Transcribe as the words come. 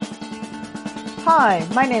Hi,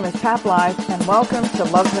 my name is Pat Blythe, and welcome to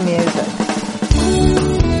Love the Music.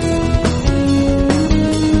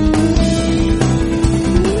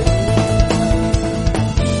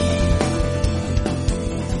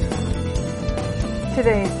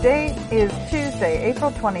 Today's date is Tuesday, April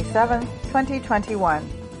 27th, 2021.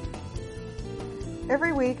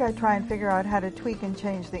 Every week I try and figure out how to tweak and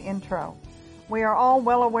change the intro. We are all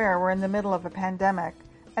well aware we're in the middle of a pandemic,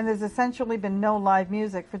 and there's essentially been no live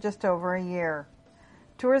music for just over a year.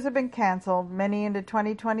 Tours have been canceled, many into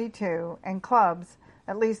 2022, and clubs,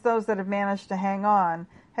 at least those that have managed to hang on,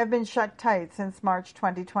 have been shut tight since March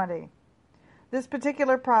 2020. This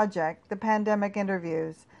particular project, the Pandemic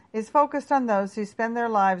Interviews, is focused on those who spend their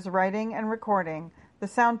lives writing and recording the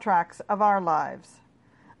soundtracks of our lives.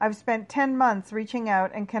 I've spent 10 months reaching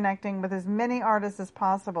out and connecting with as many artists as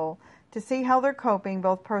possible to see how they're coping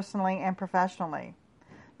both personally and professionally.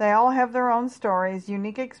 They all have their own stories,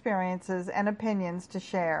 unique experiences, and opinions to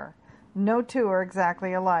share. No two are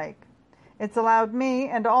exactly alike. It's allowed me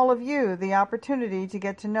and all of you the opportunity to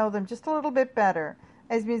get to know them just a little bit better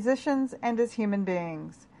as musicians and as human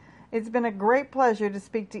beings. It's been a great pleasure to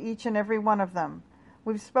speak to each and every one of them.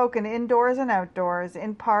 We've spoken indoors and outdoors,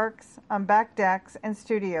 in parks, on back decks, and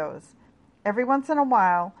studios. Every once in a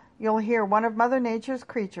while, you'll hear one of Mother Nature's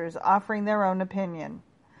creatures offering their own opinion.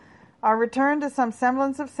 Our return to some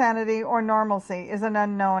semblance of sanity or normalcy is an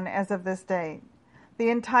unknown as of this date. The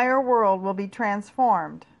entire world will be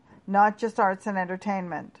transformed, not just arts and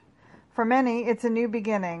entertainment. For many, it's a new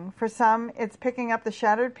beginning. For some, it's picking up the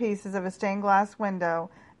shattered pieces of a stained glass window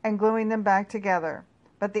and gluing them back together.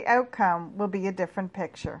 But the outcome will be a different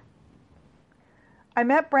picture. I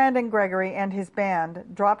met Brandon Gregory and his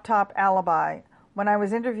band, Drop Top Alibi, when I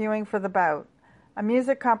was interviewing for The Bout, a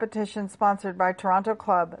music competition sponsored by Toronto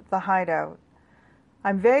club The Hideout.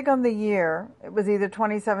 I'm vague on the year. It was either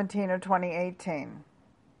 2017 or 2018.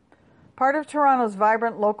 Part of Toronto's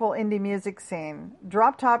vibrant local indie music scene,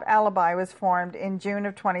 Drop Top Alibi was formed in June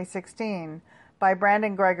of 2016 by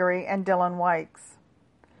Brandon Gregory and Dylan Wykes.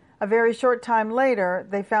 A very short time later,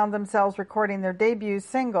 they found themselves recording their debut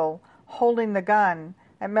single, Holding the Gun,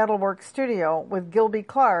 at Metalworks Studios with Gilby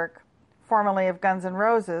Clarke, formerly of Guns N'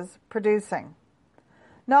 Roses, producing.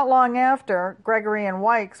 Not long after, Gregory and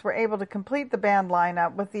Wykes were able to complete the band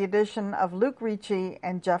lineup with the addition of Luke Ricci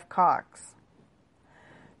and Jeff Cox.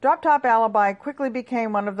 Drop Top Alibi quickly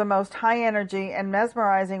became one of the most high-energy and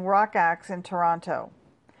mesmerizing rock acts in Toronto.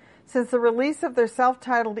 Since the release of their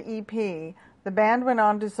self-titled EP, the band went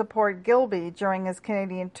on to support Gilby during his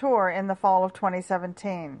Canadian tour in the fall of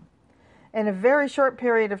 2017. In a very short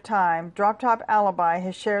period of time, Drop Top Alibi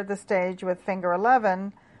has shared the stage with Finger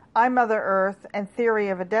 11, I Mother Earth, and Theory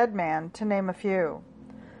of a Dead Man, to name a few.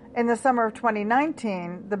 In the summer of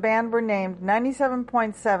 2019, the band were named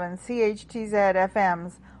 97.7 CHTZ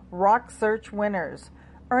FM's Rock Search winners,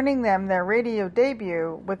 earning them their radio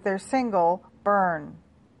debut with their single, Burn.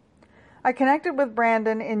 I connected with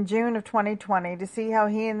Brandon in June of 2020 to see how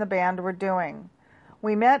he and the band were doing.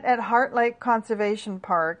 We met at Heart Lake Conservation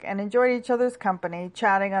Park and enjoyed each other's company,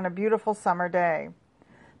 chatting on a beautiful summer day.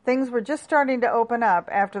 Things were just starting to open up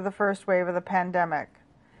after the first wave of the pandemic.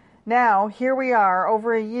 Now, here we are,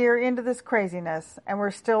 over a year into this craziness, and we're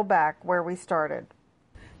still back where we started.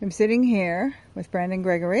 I'm sitting here with Brandon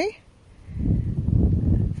Gregory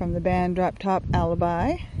from the band Drop Top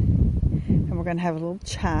Alibi, and we're going to have a little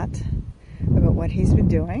chat about what he's been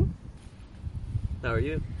doing. How are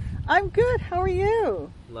you? I'm good. How are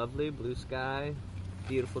you? Lovely, blue sky,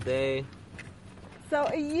 beautiful day. So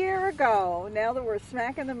a year ago, now that we're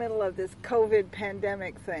smack in the middle of this COVID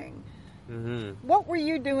pandemic thing, What were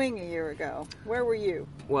you doing a year ago? Where were you?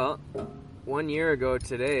 Well, 1 year ago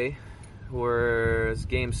today was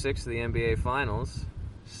Game 6 of the NBA Finals.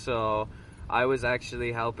 So I was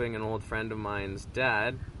actually helping an old friend of mine's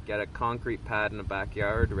dad get a concrete pad in the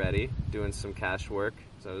backyard ready, doing some cash work.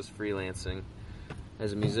 So I was freelancing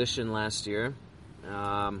as a musician last year.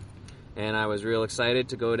 And I was real excited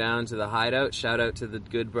to go down to the Hideout, shout out to the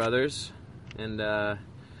Good Brothers, and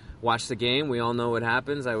watch the game. We all know what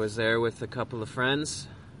happens. I was there with a couple of friends,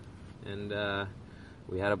 and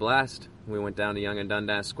we had a blast. We went down to Yonge and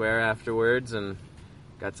Dundas Square afterwards and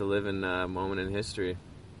got to live in a moment in history.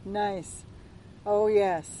 Nice. Oh,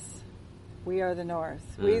 yes. We are the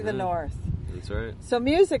North. We the North. That's right. So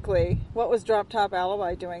musically, what was Drop Top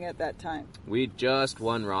Alibi doing at that time? We just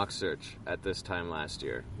won Rock Search at this time last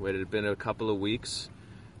year. It had been a couple of weeks.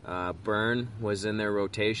 Burn was in their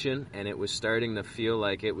rotation, and it was starting to feel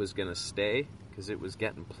like it was going to stay because it was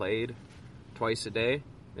getting played twice a day.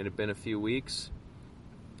 It had been a few weeks.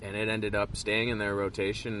 and it ended up staying in their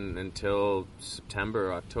rotation until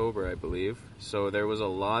September, October, I believe. So there was a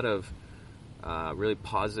lot of really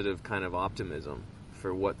positive kind of optimism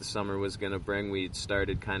for what the summer was going to bring. We'd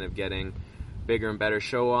started kind of getting bigger and better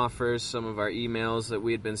show offers. Some of our emails that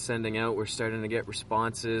we had been sending out were starting to get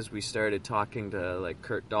responses. We started talking to like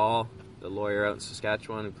Kurt Dahl, the lawyer out in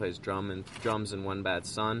Saskatchewan who plays drums in One Bad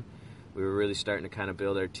Son. We were really starting to kind of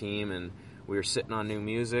build our team, and we were sitting on new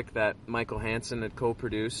music that Michael Hansen had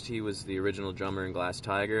co-produced. He was the original drummer in Glass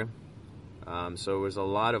Tiger. So it was a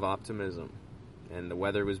lot of optimism, and the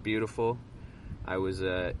weather was beautiful. I was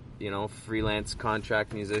a freelance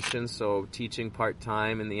contract musician, so teaching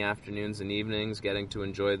part-time in the afternoons and evenings, getting to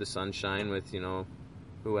enjoy the sunshine with,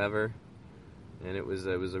 whoever, and it was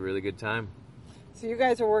a really good time. So you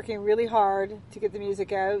guys are working really hard to get the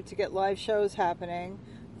music out, to get live shows happening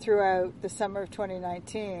throughout the summer of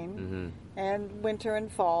 2019, and winter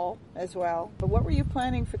and fall as well. But what were you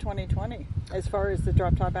planning for 2020 as far as the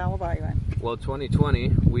Drop Top Alibi went? Well, 2020,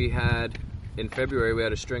 in February, we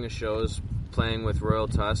had a string of shows playing with Royal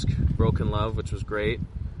Tusk, Broken Love, which was great,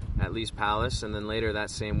 at Lee's Palace, and then later that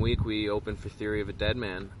same week we opened for Theory of a Dead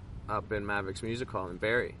Man up in Mavericks Music Hall in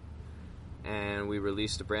Barrie. And we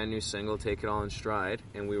released a brand new single, Take It All in Stride,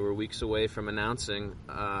 and we were weeks away from announcing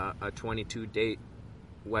a 22-date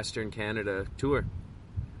Western Canada tour.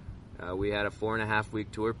 We had a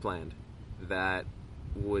 4.5-week tour planned that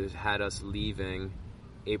had us leaving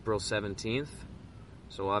April 17th,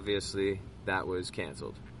 so obviously that was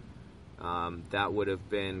canceled. That would have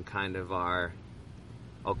been kind of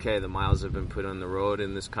the miles have been put on the road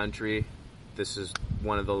in this country. This is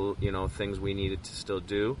one of the, things we needed to still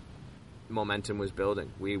do. Momentum was building.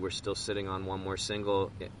 We were still sitting on one more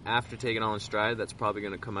single after Take It All in Stride. That's probably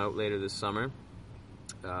going to come out later this summer.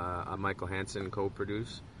 Michael Hansen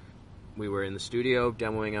co-produced. We were in the studio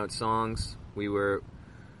demoing out songs. We were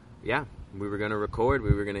going to record.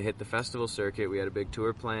 We were going to hit the festival circuit. We had a big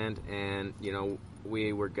tour planned, and,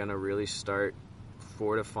 we were going to really start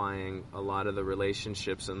fortifying a lot of the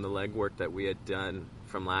relationships and the legwork that we had done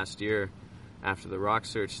from last year after the Rock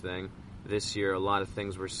Search thing. This year, a lot of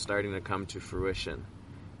things were starting to come to fruition.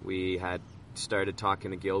 We had started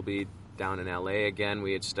talking to Gilby down in LA again.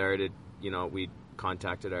 We had started, we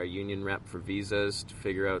contacted our union rep for visas to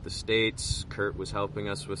figure out the states. Kurt was helping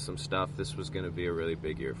us with some stuff. This was going to be a really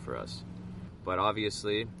big year for us. But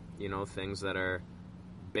obviously, things that are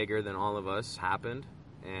bigger than all of us happened,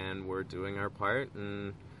 and we're doing our part,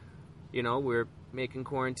 and we're making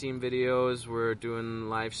quarantine videos, we're doing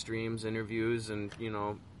live streams, interviews, and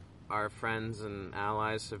our friends and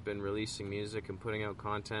allies have been releasing music and putting out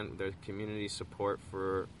content. Their community support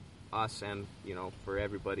for us and for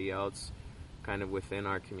everybody else kind of within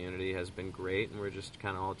our community has been great, and we're just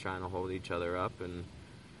kind of all trying to hold each other up, and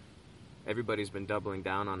everybody's been doubling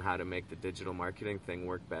down on how to make the digital marketing thing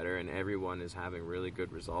work better, and everyone is having really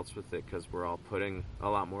good results with it because we're all putting a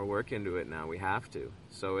lot more work into it now. We have to.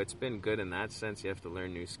 So it's been good in that sense. You have to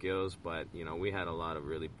learn new skills, but, we had a lot of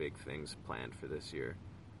really big things planned for this year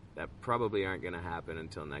that probably aren't going to happen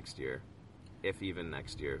until next year, if even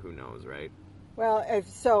next year. Who knows, right? Well,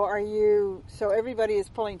 so everybody is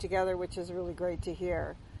pulling together, which is really great to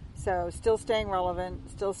hear. So still staying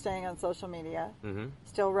relevant, still staying on social media,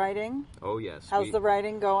 still writing. Oh yes. How's the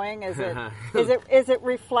writing going? Is it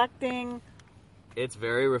reflecting? It's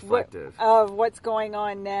very reflective of what's going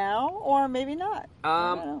on now, or maybe not.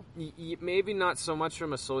 I don't know. Maybe not so much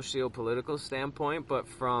from a socio-political standpoint, but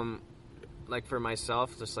from, like, for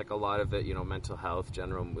myself, just like a lot of it, mental health,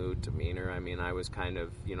 general mood, demeanor. I mean, I was kind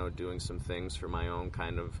of, doing some things for my own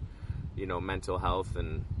kind of, mental health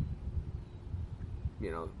and,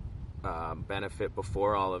 benefit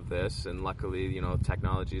before all of this, and luckily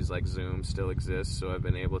technologies like Zoom still exist, so I've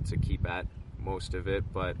been able to keep at most of it.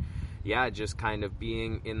 But yeah, just kind of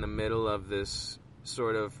being in the middle of this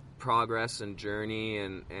sort of progress and journey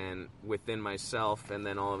and within myself, and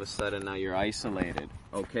then all of a sudden now you're isolated.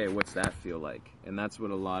 Okay, what's that feel like? And that's what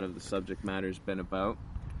a lot of the subject matter's been about,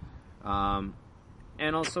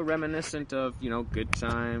 and also reminiscent of good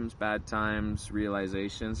times, bad times,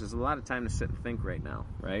 realizations. There's a lot of time to sit and think right now,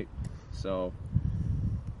 right? So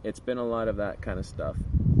it's been a lot of that kind of stuff.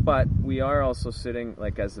 But we are also sitting,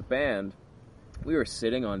 like, as a band, we were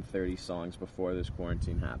sitting on 30 songs before this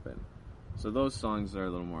quarantine happened. So those songs are a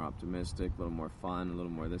little more optimistic, a little more fun, a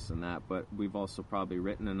little more this and that. But we've also probably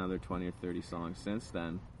written another 20 or 30 songs since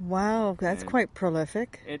then. Wow, that's quite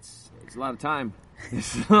prolific. It's a lot of time.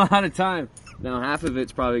 It's a lot of time. Now, half of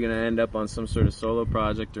it's probably going to end up on some sort of solo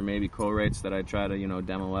project, or maybe co-writes that I try to,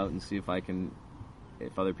 demo out and see if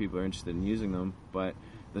other people are interested in using them. But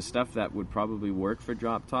the stuff that would probably work for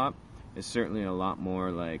Drop Top is certainly a lot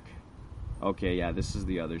more like, okay, yeah, this is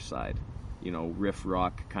the other side. You know, riff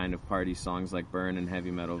rock kind of party songs like Burn and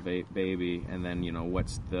Heavy Metal Baby, and then, you know,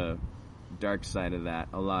 what's the dark side of that?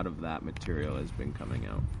 A lot of that material has been coming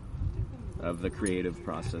out of the creative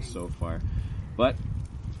process so far. But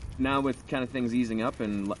now with kind of things easing up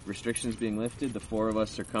and restrictions being lifted, the four of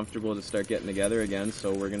us are comfortable to start getting together again,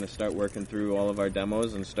 so we're going to start working through all of our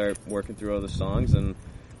demos and start working through all the songs and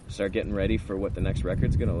start getting ready for what the next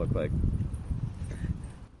record's going to look like.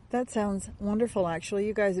 That sounds wonderful, actually.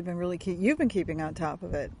 You guys have been you've been keeping on top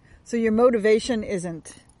of it. So your motivation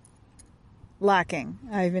isn't lacking.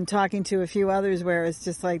 I've been talking to a few others where it's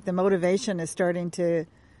just like the motivation is starting to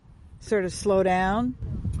sort of slow down.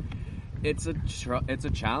 It's a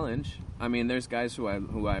challenge. I mean, there's guys who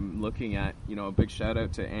I'm looking at. You know, a big shout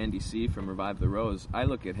out to Andy C from Revive the Rose. I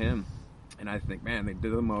look at him and I think, man, the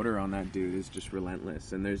motor on that dude is just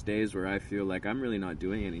relentless. And there's days where I feel like I'm really not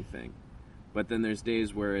doing anything. But then there's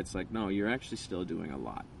days where it's like, no, you're actually still doing a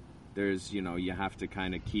lot. There's, you know, you have to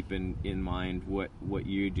kind of keep in mind what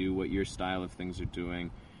you do, what your style of things are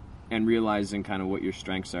doing, and realizing kind of what your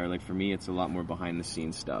strengths are. Like for me, it's a lot more behind the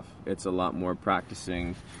scenes stuff. It's a lot more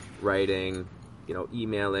practicing, writing, you know,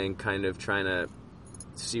 emailing, kind of trying to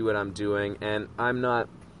see what I'm doing. And I'm not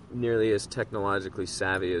nearly as technologically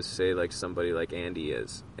savvy as, say, like somebody like Andy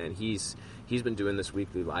is. And he's been doing this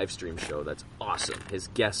weekly live stream show that's awesome. His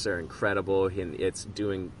guests are incredible, and it's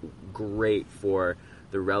doing great for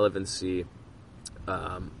the relevancy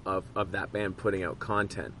of that band putting out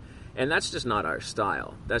content. And that's just not our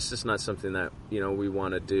style. That's just not something that, you know, we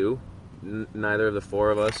want to do. Neither of the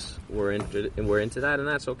four of us were into that, and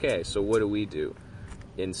that's okay. So what do we do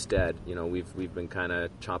instead? You know, we've been kind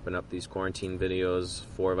of chopping up these quarantine videos,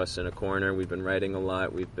 four of us in a corner. We've been writing a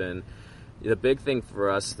lot. The big thing for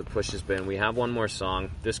us, the push has been, we have one more song.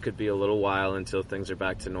 This could be a little while until things are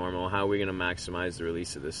back to normal. How are we going to maximize the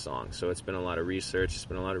release of this song? So it's been a lot of research. It's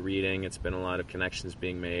been a lot of reading. It's been a lot of connections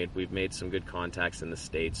being made. We've made some good contacts in the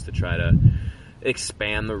States to try to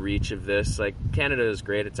expand the reach of this. Like, Canada is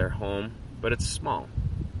great. It's our home, but it's small.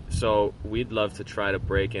 So we'd love to try to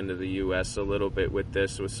break into the U.S. a little bit with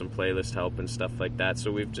this, with some playlist help and stuff like that.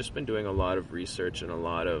 So we've just been doing a lot of research and a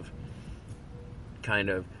lot of kind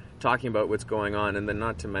of talking about what's going on, and then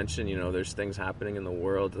not to mention, you know, there's things happening in the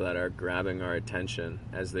world that are grabbing our attention,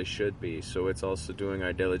 as they should be. So it's also doing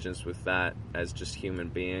our diligence with that as just human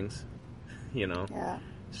beings, you know. Yeah.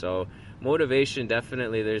 So motivation,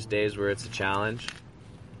 definitely there's days where it's a challenge,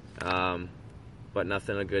 but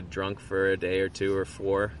nothing a good drunk for a day or two or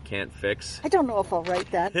four can't fix. I don't know if I'll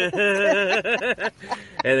write that.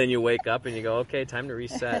 And then you wake up and you go, okay, time to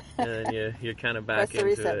reset, and then you're kind of back into it.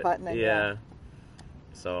 Press the reset button. Yeah.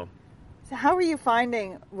 So how are you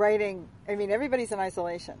finding writing? I mean, everybody's in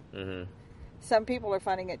isolation. Mm-hmm. Some people are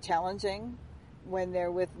finding it challenging when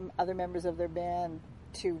they're with other members of their band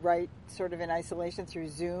to write sort of in isolation through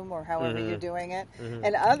Zoom or however you're doing it. Mm-hmm.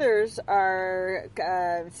 And others are,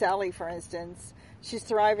 Sally, for instance, she's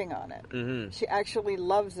thriving on it. Mm-hmm. She actually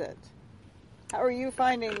loves it. How are you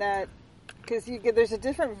finding that? Because there's a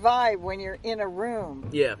different vibe when you're in a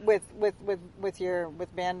room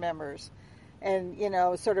with band members. And, you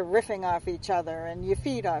know, sort of riffing off each other, and you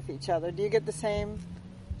feed off each other. Do you get the same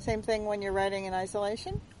thing when you're writing in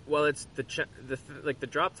isolation? Well, it's the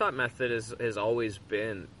drop top method has always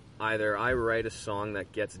been either I write a song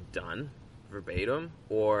that gets done verbatim,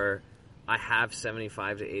 or I have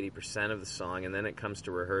 75 to 80% of the song, and then it comes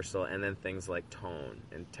to rehearsal, and then things like tone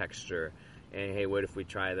and texture, and hey, what if we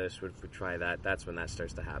try this? What if we try that? That's when that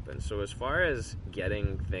starts to happen. So as far as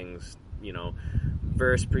getting things, you know,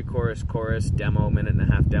 verse, pre-chorus, chorus, demo, minute and a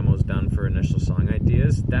half demos done for initial song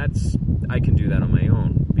ideas, I can do that on my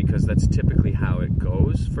own, because that's typically how it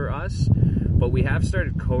goes for us. But we have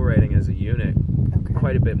started co-writing as a unit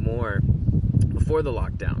quite a bit more before the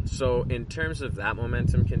lockdown. So in terms of that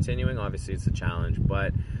momentum continuing, obviously it's a challenge.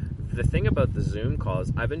 But the thing about the Zoom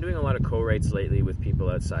calls, I've been doing a lot of co-writes lately with people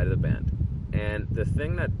outside of the band. And the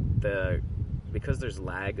thing because there's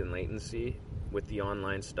lag and latency with the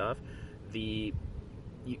online stuff,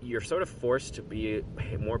 you're sort of forced to be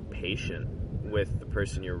more patient with the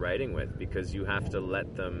person you're writing with, because you have to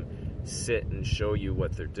let them sit and show you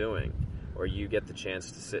what they're doing, or you get the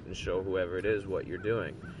chance to sit and show whoever it is what you're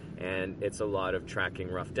doing. And it's a lot of tracking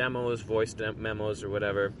rough demos, voice memos or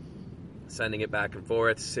whatever, sending it back and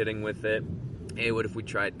forth, sitting with it. Hey, what if we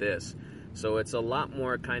tried this? So it's a lot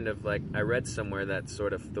more kind of like, I read somewhere that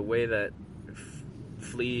sort of the way that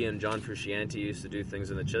Flea and John Frusciante used to do things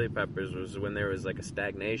in the Chili Peppers was when there was like a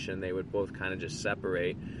stagnation, they would both kind of just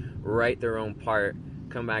separate, write their own part,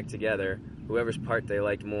 come back together. Whoever's part they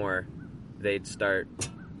liked more, they'd start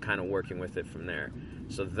kind of working with it from there.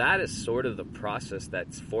 So that is sort of the process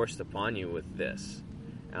that's forced upon you with this.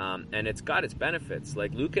 And it's got its benefits.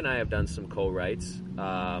 Like Luke and I have done some co-writes.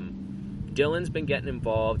 Dylan's been getting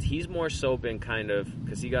involved. He's more so been kind of,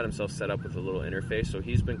 because he got himself set up with a little interface, so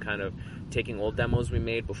he's been kind of taking old demos we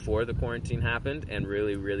made before the quarantine happened and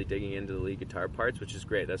really, really digging into the lead guitar parts, which is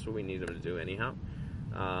great. That's what we need him to do anyhow,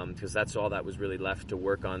 because that's all that was really left to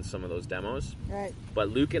work on some of those demos. Right. But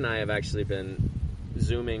Luke and I have actually been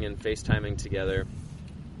Zooming and FaceTiming together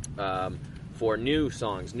for new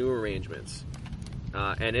songs, new arrangements.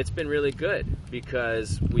 And it's been really good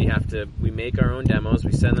because we make our own demos,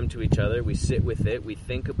 we send them to each other, we sit with it, we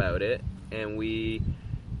think about it, and you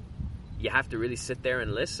have to really sit there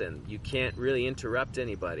and listen. You can't really interrupt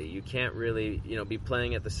anybody. You can't really, be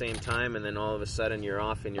playing at the same time and then all of a sudden you're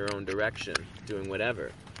off in your own direction doing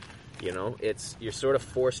whatever. You're sort of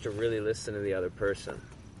forced to really listen to the other person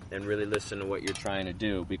and really listen to what you're trying to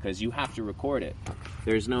do because you have to record it.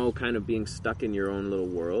 There's no kind of being stuck in your own little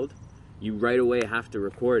world. You right away have to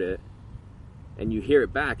record it, and you hear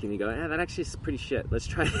it back, and you go, that actually is pretty shit. Let's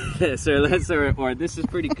try this, or this is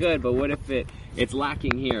pretty good, but what if it's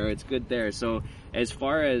lacking here, or it's good there? So as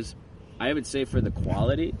far as, I would say for the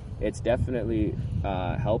quality, it's definitely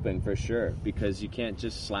helping for sure, because you can't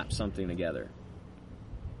just slap something together.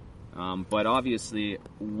 But obviously,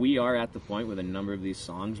 we are at the point with a number of these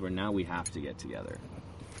songs where now we have to get together.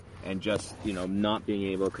 And just, not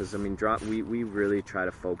being able, because, we really try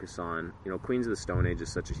to focus on, Queens of the Stone Age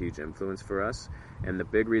is such a huge influence for us. And the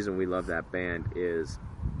big reason we love that band is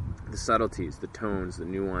the subtleties, the tones, the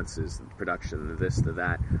nuances, the production, the this, the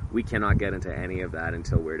that. We cannot get into any of that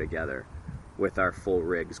until we're together with our full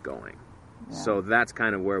rigs going. Yeah. So that's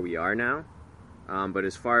kind of where we are now. But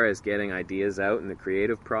as far as getting ideas out in the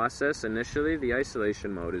creative process, initially, the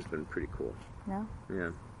isolation mode has been pretty cool. Yeah?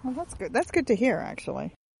 Yeah. Well, that's good. That's good to hear,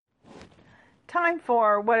 actually. Time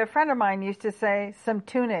for what a friend of mine used to say, some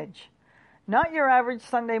tunage. Not your average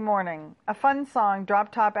Sunday morning. A fun song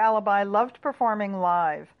Drop Top Alibi loved performing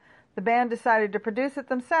live. The band decided to produce it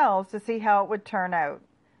themselves to see how it would turn out.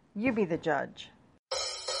 You be the judge.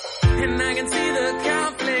 And I can see the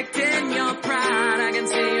conflict in your pride. I can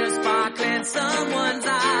see you sparkling someone's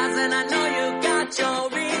eyes. And I know you got your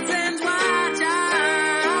reasons why,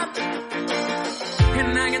 child.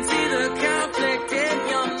 And I can see the conflict in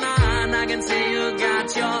your mind. I can see you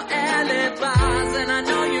got your alibis. And I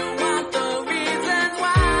know you want the reasons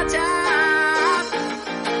why, child.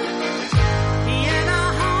 And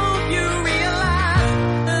I hope you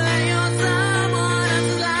realize that you're someone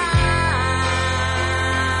else's life.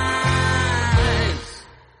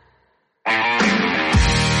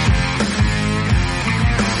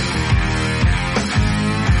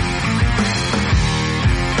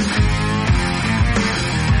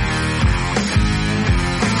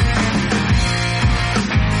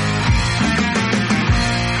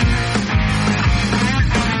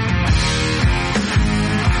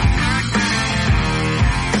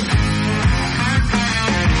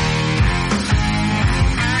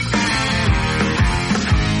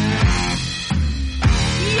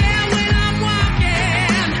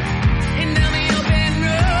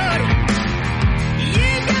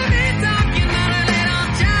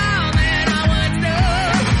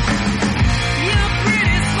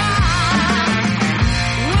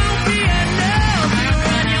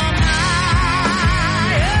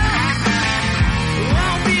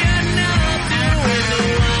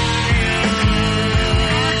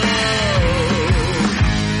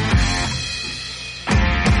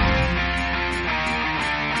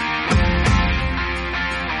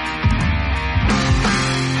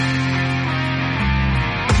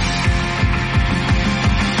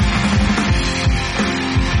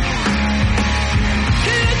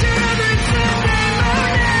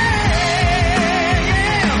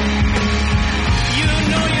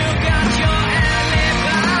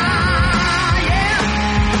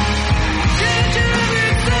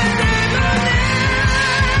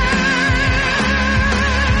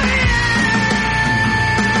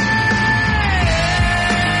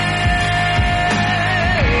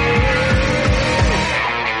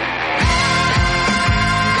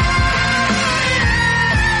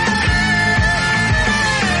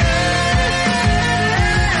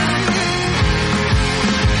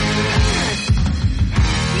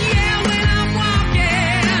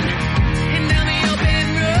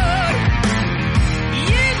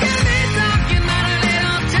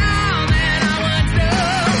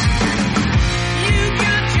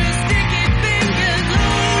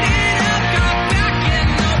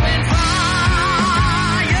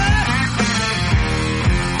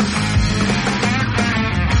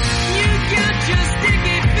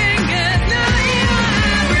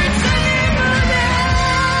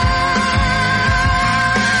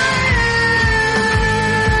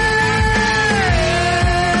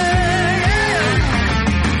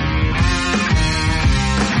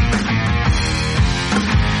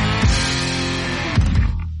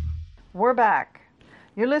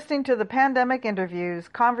 You're listening to the Pandemic Interviews,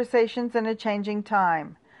 Conversations in a Changing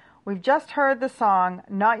Time. We've just heard the song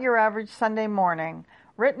Not Your Average Sunday Morning,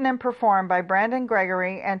 written and performed by Brandon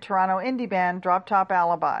Gregory and Toronto indie band Drop Top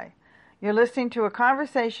Alibi. You're listening to a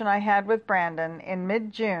conversation I had with Brandon in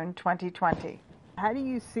mid-June 2020. How do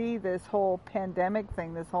you see this whole pandemic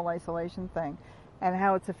thing, this whole isolation thing, and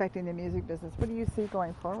how it's affecting the music business? What do you see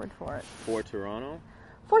going forward for it? For Toronto?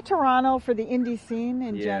 For Toronto, for the indie scene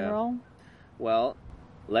in general? Well,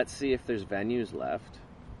 let's see if there's venues left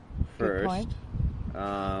first.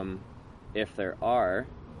 If there are,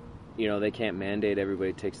 they can't mandate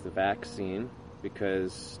everybody takes the vaccine,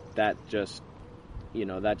 because that just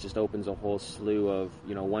opens a whole slew of,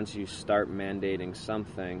 once you start mandating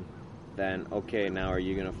something, then, okay, now are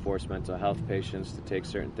you going to force mental health patients to take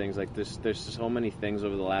certain things? Like this, there's so many things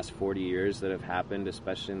over the last 40 years that have happened,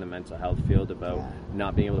 especially in the mental health field, about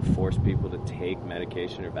not being able to force people to take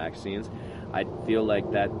medication or vaccines. I feel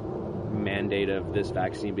like that mandate of this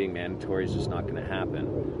vaccine being mandatory is just not going to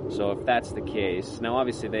happen. So if that's the case, now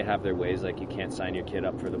obviously they have their ways, like you can't sign your kid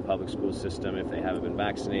up for the public school system if they haven't been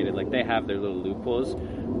vaccinated. Like they have their little loopholes.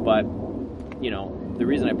 But, the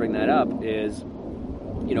reason I bring that up is,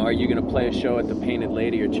 are you going to play a show at the Painted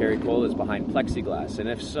Lady or Cherry Cola's behind plexiglass? And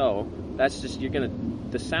if so, that's just,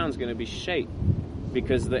 the sound's going to be shite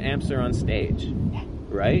because the amps are on stage,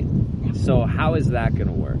 right? So how is that going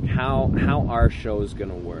to work? How are shows going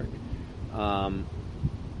to work?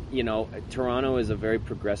 Toronto is a very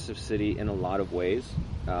progressive city in a lot of ways,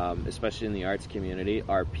 especially in the arts community.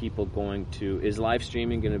 Is live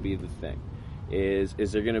streaming going to be the thing?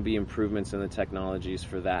 Is there going to be improvements in the technologies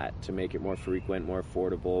for that to make it more frequent, more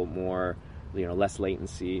affordable, more, less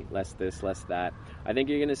latency, less this, less that? I think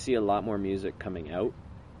you're going to see a lot more music coming out.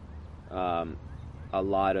 A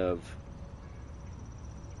lot of,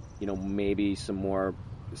 maybe some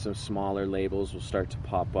smaller labels will start to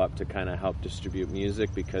pop up to kind of help distribute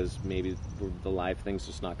music, because maybe the live thing's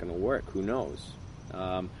just not going to work. Who knows?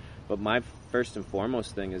 But my first and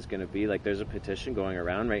foremost thing is going to be, like, there's a petition going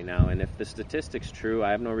around right now, and if the statistic's true,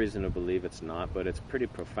 I have no reason to believe it's not, but it's pretty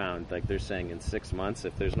profound. Like, they're saying in 6 months,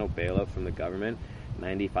 if there's no bailout from the government,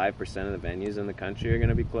 95% of the venues in the country are going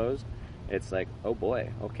to be closed. It's like, oh boy,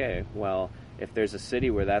 okay, well, if there's a city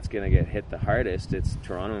where that's going to get hit the hardest, it's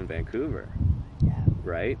Toronto and Vancouver.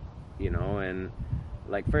 Right? And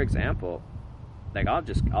like, for example, like, I'll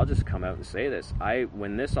just come out and say this.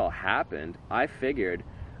 When this all happened, I figured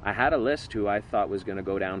I had a list who I thought was going to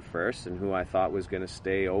go down first and who I thought was going to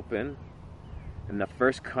stay open. And the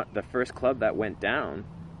first club that went down,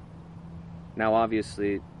 now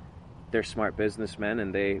obviously they're smart businessmen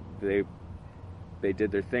and they did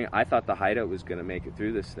their thing. I thought the Hideout was going to make it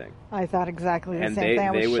through this thing. I thought exactly the same thing. I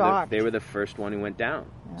was shocked. They were the first one who went down.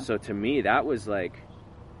 Yeah. So to me, that was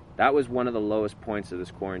one of the lowest points of this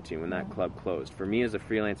quarantine, when that club closed. For me as a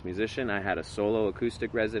freelance musician, I had a solo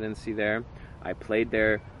acoustic residency there. I played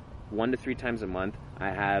there 1 to 3 times a month.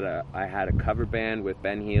 I had a cover band with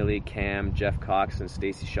Ben Healy, Cam, Jeff Cox, and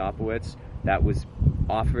Stacy Shopowitz that was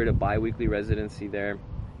offered a bi-weekly residency there.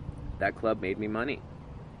 That club made me money.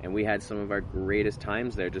 And we had some of our greatest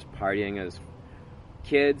times there, just partying as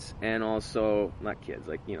kids, and also, not kids,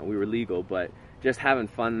 like, we were legal, but just having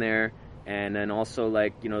fun there. And then also,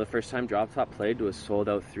 like, the first time Drop Top played to a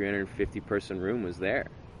sold-out 350-person room was there.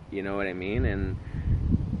 You know what I mean? And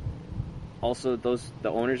also, the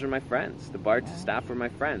owners are my friends. The bar staff were my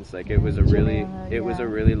friends. Like, it was a really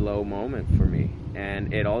low moment for me.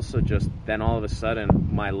 And it also just, then all of a sudden,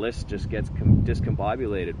 my list just gets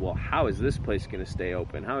discombobulated. Well, how is this place going to stay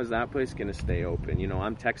open? How is that place going to stay open?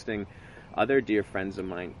 I'm texting other dear friends of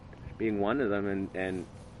mine, being one of them, and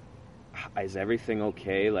is everything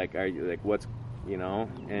okay? Like, are you, like, what's,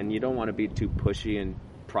 and you don't want to be too pushy and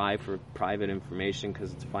pry for private information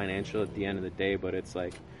because it's financial at the end of the day, but it's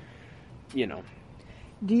like,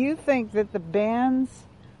 Do you think that the bands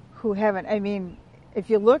who haven't, if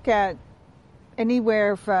you look at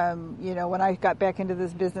anywhere from, when I got back into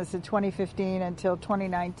this business in 2015 until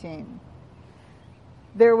 2019,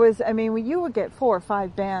 there was, you would get 4 or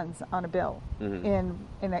 5 bands on a bill in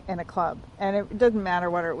a club. And it doesn't matter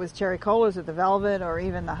whether it was Cherry Cola's or the Velvet or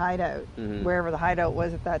even the Hideout, wherever the Hideout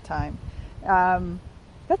was at that time.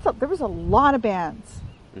 There was a lot of bands.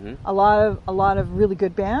 A lot of really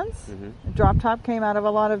good bands. Drop Top came out of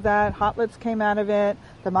a lot of that. Hot Lips came out of it.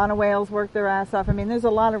 The Monowhales worked their ass off. There's a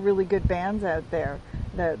lot of really good bands out there.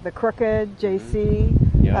 The Crooked, JC,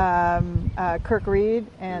 Kirk Reed,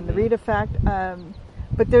 and the Reed Effect.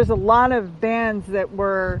 But there's a lot of bands that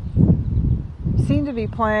seemed to be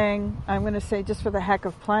playing, I'm going to say, just for the heck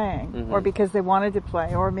of playing, or because they wanted to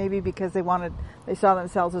play, or maybe because they saw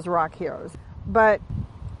themselves as rock heroes. But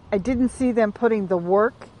I didn't see them putting the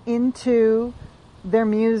work into their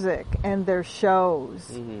music and their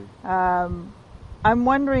shows. Mm-hmm. I'm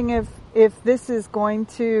wondering if this is going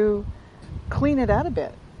to clean it out a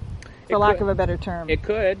bit, for lack of a better term. It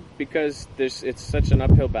could, because it's such an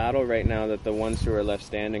uphill battle right now that the ones who are left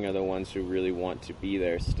standing are the ones who really want to be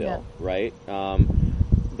there still, right?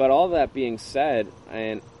 But all that being said,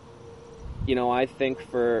 and I think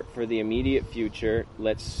for the immediate future,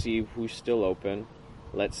 let's see who's still open.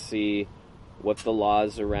 Let's see what the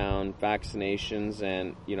laws around vaccinations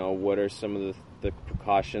and, what are some of the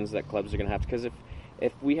precautions that clubs are going to have. Because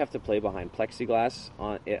if we have to play behind plexiglass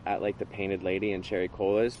at like the Painted Lady and Cherry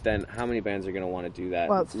Colas, then how many bands are going to want to do that?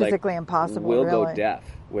 Well, it's physically impossible, We'll really. go deaf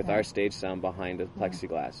with our stage sound behind a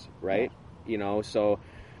plexiglass, right? Yeah. So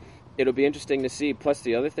it'll be interesting to see. Plus,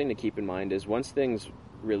 the other thing to keep in mind is once things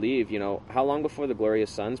relieve, how long before the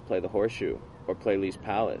Glorious Sons play the Horseshoe or play Lee's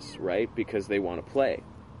Palace, right? Because they want to play.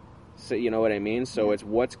 So you know what I mean? So it's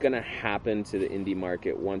what's going to happen to the indie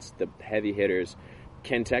market once the heavy hitters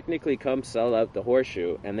can technically come sell out the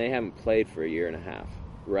Horseshoe and they haven't played for a year and a half,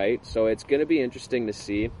 right? So it's going to be interesting to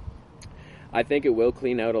see. I think it will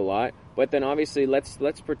clean out a lot, but then obviously let's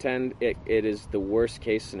pretend it is the worst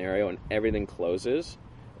case scenario and everything closes.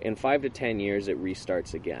 In 5 to 10 years, it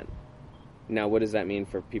restarts again. Now, what does that mean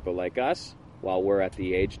for people like us? Well, we're at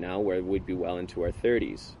the age now where we'd be well into our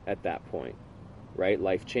 30s at that point, right?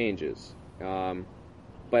 Life changes.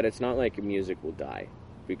 But it's not like music will die,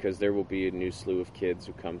 because there will be a new slew of kids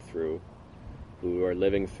who come through who are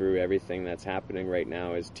living through everything that's happening right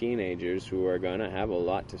now as teenagers, who are going to have a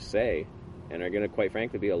lot to say and are going to, quite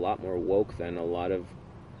frankly, be a lot more woke than a lot of,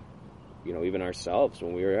 even ourselves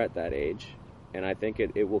when we were at that age. And I think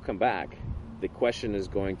it will come back. The question is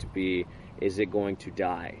going to be, is it going to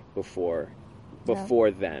die before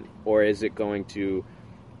then? Or is it going to,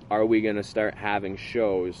 are we going to start having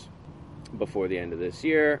shows before the end of this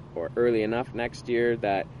year or early enough next year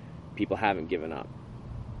that people haven't given up?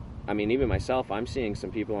 I mean, even myself, I'm seeing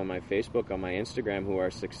some people on my Facebook, on my Instagram, who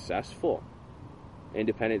are successful,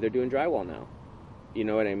 independent. They're doing drywall now. You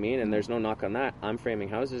know what I mean? And there's no knock on that. I'm framing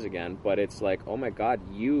houses again, but it's like, oh my God,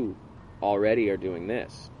 you already are doing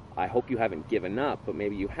this. I hope you haven't given up, but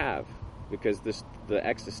maybe you have, because the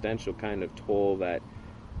existential kind of toll that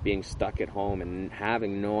being stuck at home and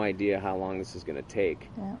having no idea how long this is going to take,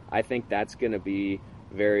 I think that's going to be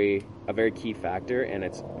a very key factor, and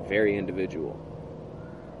it's very individual.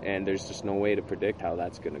 And there's just no way to predict how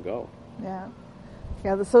that's going to go.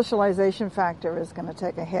 Yeah, the socialization factor is going to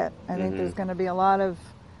take a hit. I think there's going to be a lot of,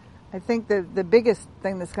 I think the biggest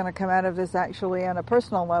thing that's going to come out of this, actually, on a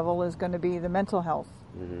personal level, is going to be the mental health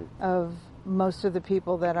of most of the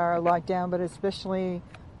people that are locked down, but especially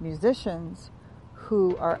musicians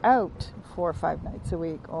who are out 4 or 5 nights a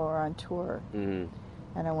week or on tour. And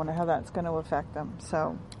I wonder how that's going to affect them.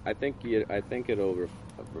 So I think it'll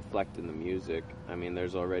reflect in the music. I mean,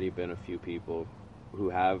 there's already been a few people who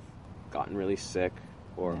have gotten really sick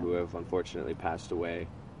or who have unfortunately passed away.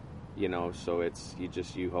 So it's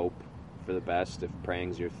you hope for the best. If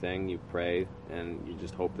praying's your thing, you pray, and you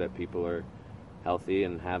just hope that people are healthy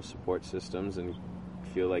and have support systems and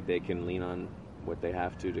feel like they can lean on what they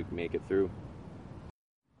have to make it through.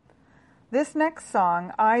 This next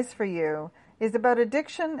song, Eyes for You, is about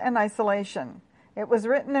addiction and isolation. It was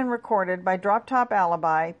written and recorded by Drop Top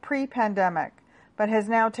Alibi pre-pandemic, but has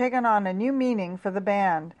now taken on a new meaning for the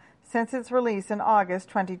band since its release in August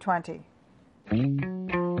 2020.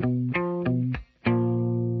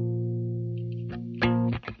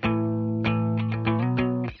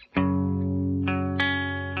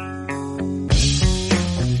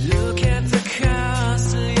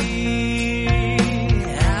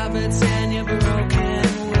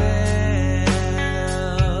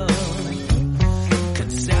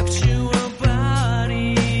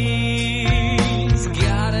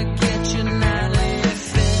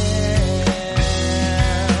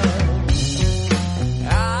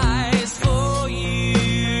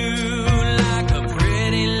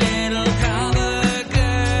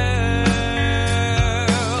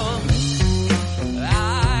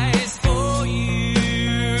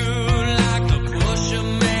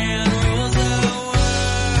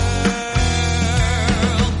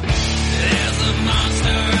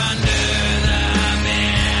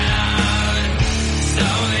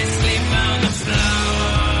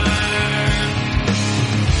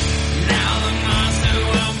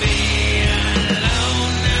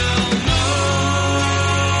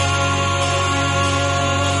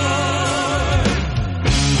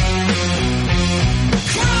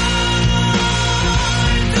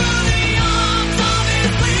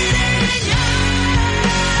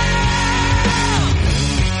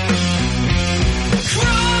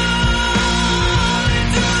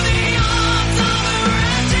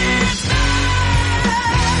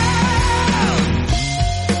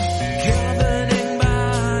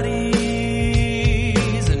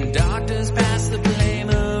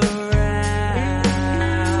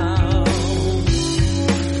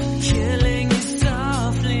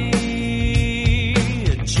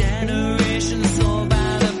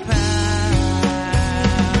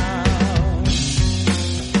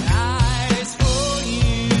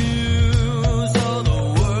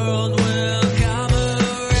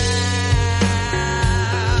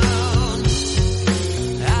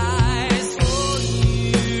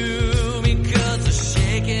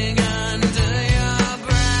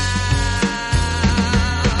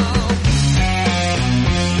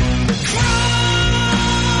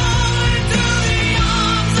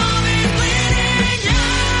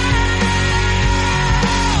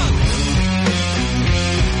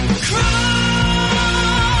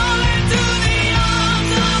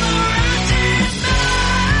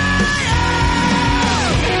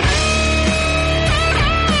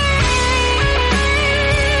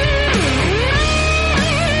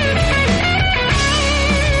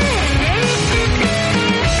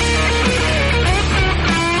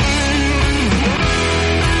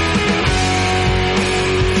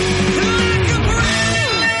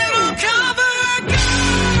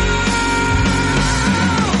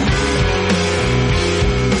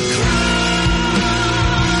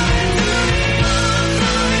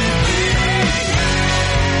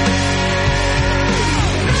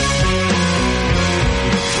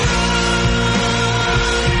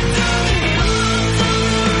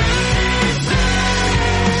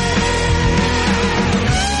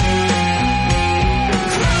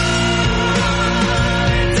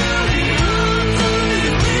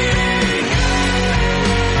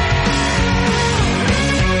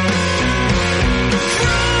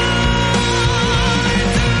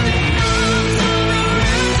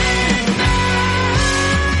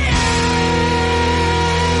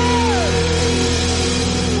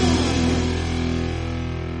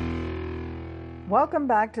 Welcome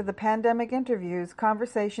back to the Pandemic Interviews,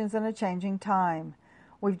 Conversations in a Changing Time.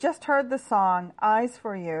 We've just heard the song Eyes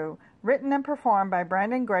for You, written and performed by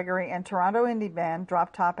Brandon Gregory and Toronto indie band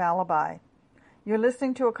Drop Top Alibi. You're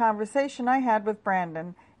listening to a conversation I had with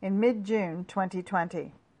Brandon in mid-June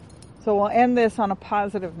 2020. So we'll end this on a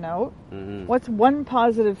positive note. Mm-hmm. What's one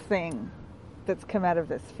positive thing that's come out of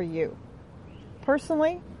this for you,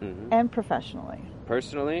 personally and professionally?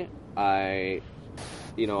 Personally, I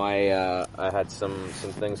had some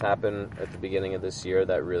things happen at the beginning of this year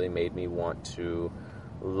that really made me want to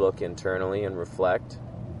look internally and reflect.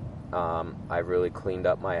 I've really cleaned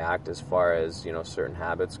up my act as far as, certain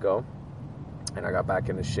habits go, and I got back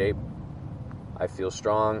into shape. I feel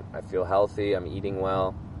strong, I feel healthy, I'm eating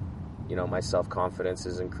well. My self-confidence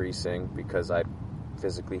is increasing because I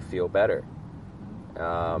physically feel better.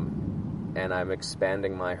 And I'm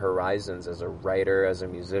expanding my horizons as a writer, as a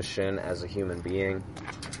musician, as a human being.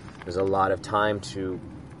 There's a lot of time to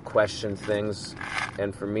question things,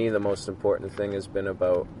 and for me, the most important thing has been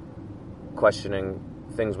about questioning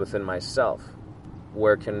things within myself.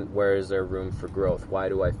 Where is there room for growth? Why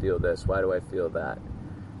do I feel this? Why do I feel that?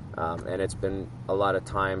 And it's been a lot of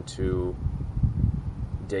time to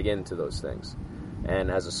dig into those things. And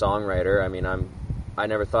as a songwriter, I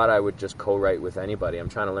never thought I would just co-write with anybody. I'm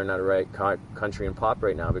trying to learn how to write country and pop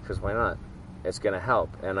right now because why not? It's going to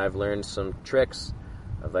help. And I've learned some tricks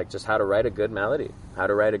of just how to write a good melody, how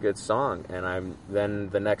to write a good song. And then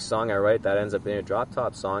the next song I write that ends up being a drop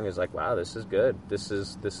top song is like, wow, this is good. This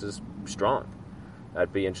is strong.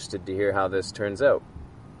 I'd be interested to hear how this turns out.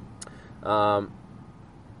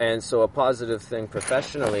 And so a positive thing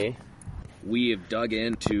professionally, we have dug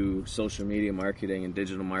into social media marketing and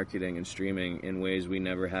digital marketing and streaming in ways we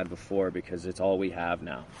never had before because it's all we have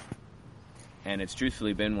now. And it's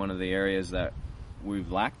truthfully been one of the areas that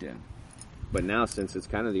we've lacked in. But now, since it's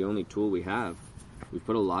kind of the only tool we have, we've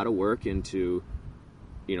put a lot of work into,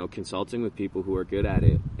 consulting with people who are good at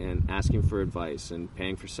it and asking for advice and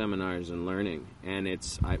paying for seminars and learning. And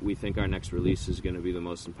we think our next release is going to be the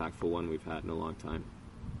most impactful one we've had in a long time.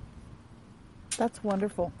 That's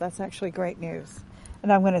wonderful. That's actually great news.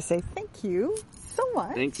 And I'm going to say thank you so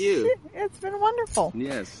much. Thank you. It's been wonderful.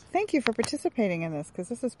 Yes. Thank you for participating in this because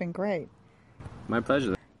this has been great. My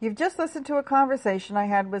pleasure. You've just listened to a conversation I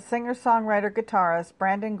had with singer-songwriter guitarist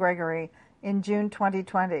Brandon Gregory in June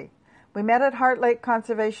 2020. We met at Heart Lake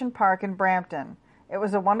Conservation Park in Brampton. It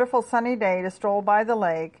was a wonderful sunny day to stroll by the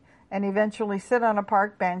lake and eventually sit on a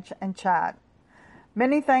park bench and chat.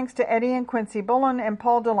 Many thanks to Eddie and Quincy Bullen and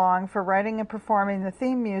Paul DeLong for writing and performing the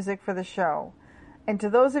theme music for the show. And to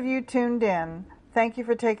those of you tuned in, thank you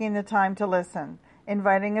for taking the time to listen,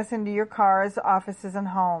 inviting us into your cars, offices, and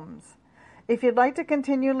homes. If you'd like to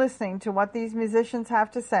continue listening to what these musicians have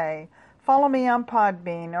to say, follow me on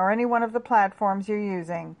Podbean or any one of the platforms you're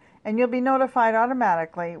using, and you'll be notified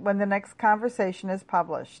automatically when the next conversation is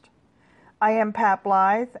published. I am Pat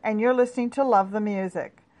Blythe, and you're listening to Love the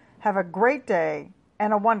Music. Have a great day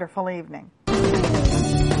and a wonderful evening.